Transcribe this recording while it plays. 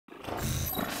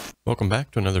Welcome back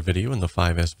to another video in the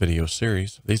 5S video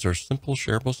series. These are simple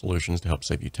shareable solutions to help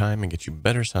save you time and get you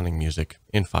better sounding music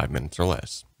in 5 minutes or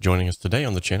less. Joining us today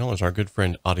on the channel is our good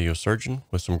friend AudiosErgeon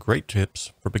with some great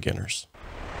tips for beginners.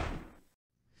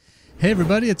 Hey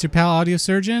everybody, it's your pal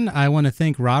AudiosErgeon. I want to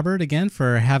thank Robert again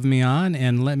for having me on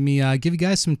and let me give you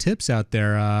guys some tips out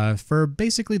there for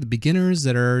basically the beginners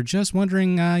that are just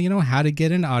wondering, how to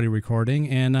get into audio recording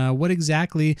and what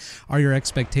exactly are your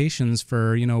expectations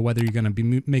for, whether you're going to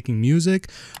be making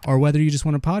music or whether you just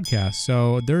want a podcast.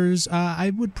 So there's,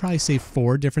 I would probably say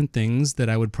 4 different things that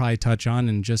I would probably touch on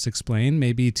and just explain,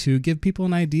 maybe to give people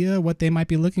an idea what they might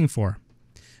be looking for.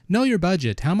 Know your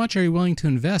budget. How much are you willing to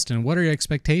invest and what are your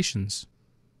expectations?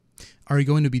 Are you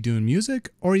going to be doing music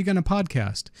or are you going to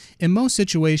podcast? In most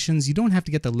situations, you don't have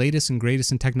to get the latest and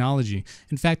greatest in technology.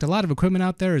 In fact, a lot of equipment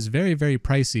out there is very, very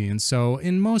pricey. And so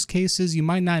in most cases, you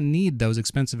might not need those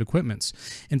expensive equipments.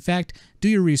 In fact, do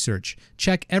your research.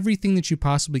 Check everything that you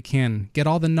possibly can. Get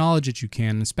all the knowledge that you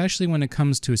can, especially when it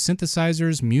comes to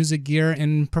synthesizers, music gear,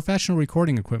 and professional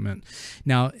recording equipment.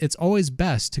 Now, it's always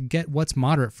best to get what's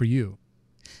moderate for you.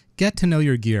 Get to know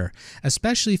your gear,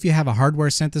 especially if you have a hardware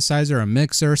synthesizer, a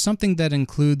mixer, something that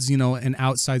includes, an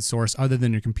outside source other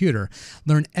than your computer.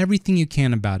 Learn everything you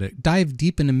can about it. Dive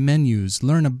deep into menus.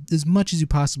 Learn as much as you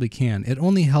possibly can. It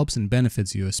only helps and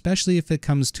benefits you, especially if it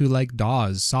comes to like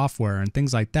DAWs, software, and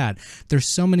things like that. There's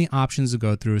so many options to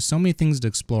go through, so many things to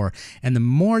explore. And the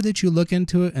more that you look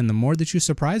into it and the more that you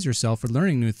surprise yourself for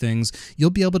learning new things, you'll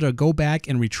be able to go back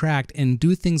and retract and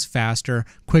do things faster,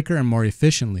 quicker, and more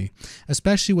efficiently,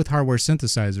 especially with hardware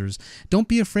synthesizers. Don't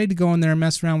be afraid to go in there and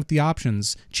mess around with the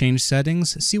options. Change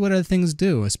settings, see what other things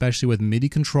do, especially with MIDI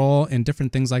control and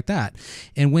different things like that.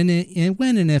 And when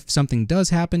and if something does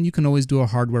happen, you can always do a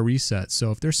hardware reset.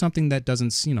 So if there's something that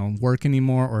doesn't, work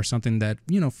anymore or something that,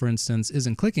 for instance,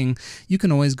 isn't clicking, you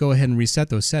can always go ahead and reset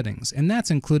those settings. And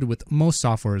that's included with most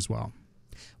software as well.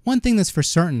 One thing that's for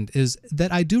certain is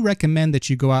that I do recommend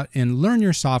that you go out and learn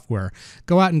your software.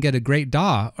 Go out and get a great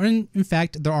DAW, or in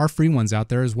fact, there are free ones out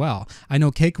there as well. I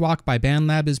know 𝗁𝗏 by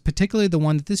BandLab is particularly the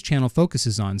one that this channel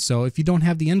focuses on, so if you don't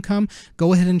have the income,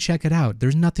 go ahead and check it out.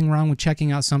 There's nothing wrong with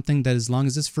checking out something that as long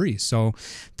as it's free. So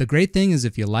the great thing is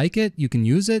if you like it, you can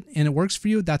use it, and it works for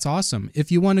you, that's awesome.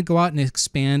 If you want to go out and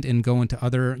expand and go into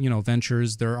other,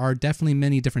 ventures, there are definitely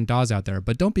many different DAWs out there,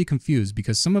 but don't be confused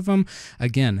because some of them,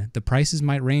 again, the prices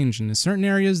might range in certain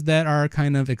areas that are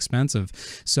kind of expensive.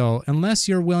 So unless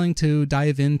you're willing to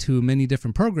dive into many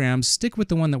different programs, stick with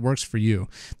the one that works for you.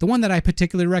 The one that I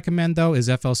particularly recommend though is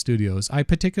FL Studios. I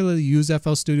particularly use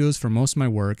FL Studios for most of my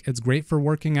work. It's great for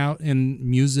working out in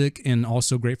music and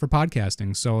also great for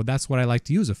podcasting. So that's what I like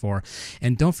to use it for.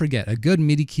 And don't forget, a good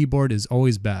MIDI keyboard is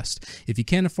always best. If you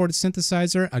can't afford a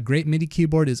synthesizer, a great MIDI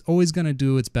keyboard is always going to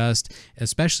do its best,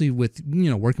 especially with,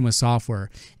 working with software.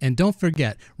 And don't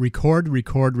forget,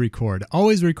 record.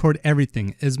 Always record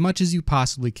everything as much as you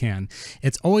possibly can.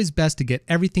 It's always best to get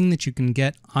everything that you can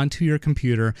get onto your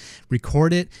computer,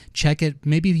 record it, check it,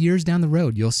 maybe years down the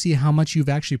road. You'll see how much you've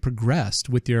actually progressed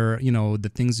with your,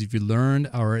 the things that you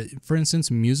learned, or for instance,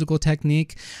 musical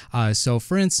technique. So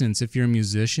for instance, if you're a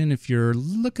musician, if you're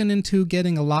looking into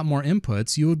getting a lot more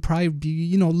inputs, you would probably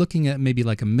be, looking at maybe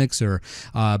like a mixer.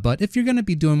 But if you're going to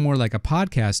be doing more like a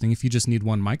podcasting, if you just need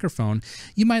one microphone,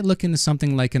 you might look into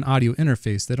something like an audio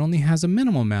interface that only has a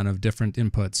minimal amount of different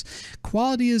inputs.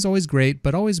 Quality is always great,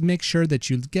 but always make sure that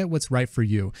you get what's right for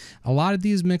you. A lot of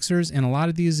these mixers and a lot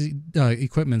of these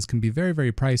equipments can be very,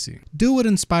 very pricey. Do what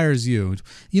inspires you.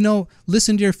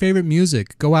 Listen to your favorite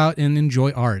music. Go out and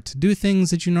enjoy art. Do things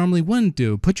that you normally wouldn't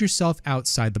do. Put yourself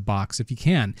outside the box if you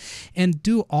can. And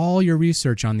do all your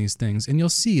research on these things, and you'll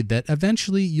see that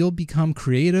eventually you'll become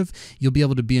creative. You'll be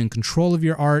able to be in control of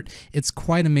your art. It's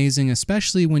quite amazing,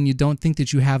 especially when you don't think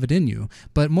that you have it in you.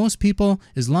 But most people,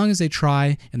 as long as they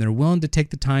try and they're willing to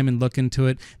take the time and look into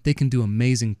it, they can do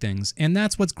amazing things. And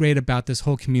that's what's great about this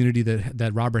whole community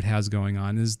that Robert has going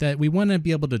on, is that we want to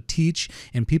be able to teach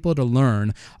and people to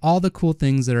learn all the cool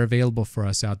things that are available for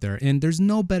us out there. And there's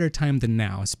no better time than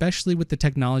now, especially with the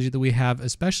technology that we have,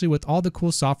 especially with all the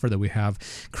cool software that we have.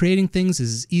 Creating things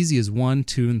is as easy as 1,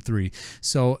 2, and 3.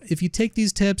 So if you take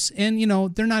these tips, and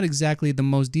they're not exactly the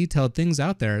most detailed things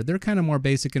out there, they're kind of more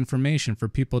basic information for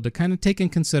people to kind of take in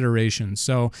consideration.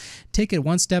 So take it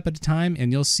one step at a time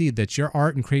and you'll see that your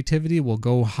art and creativity will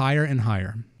go higher and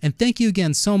higher. And thank you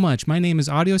again so much. My name is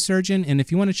AudiosErgeon, and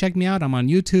if you want to check me out, I'm on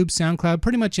YouTube, SoundCloud,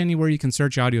 pretty much anywhere you can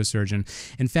search AudiosErgeon.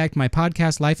 In fact, my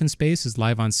podcast, Life in Space, is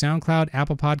live on SoundCloud,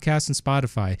 Apple Podcasts, and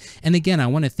Spotify. And again, I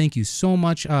want to thank you so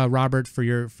much, Robert, for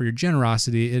your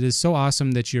generosity. It is so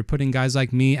awesome that you're putting guys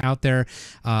like me out there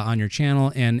on your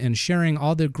channel and sharing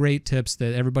all the great tips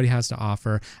that everybody has to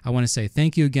offer. I want to say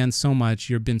thank you again so much.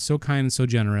 You've been so kind and so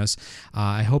generous.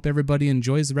 I hope everybody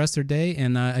enjoys the rest of their day,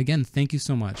 and again, thank you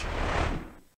so much.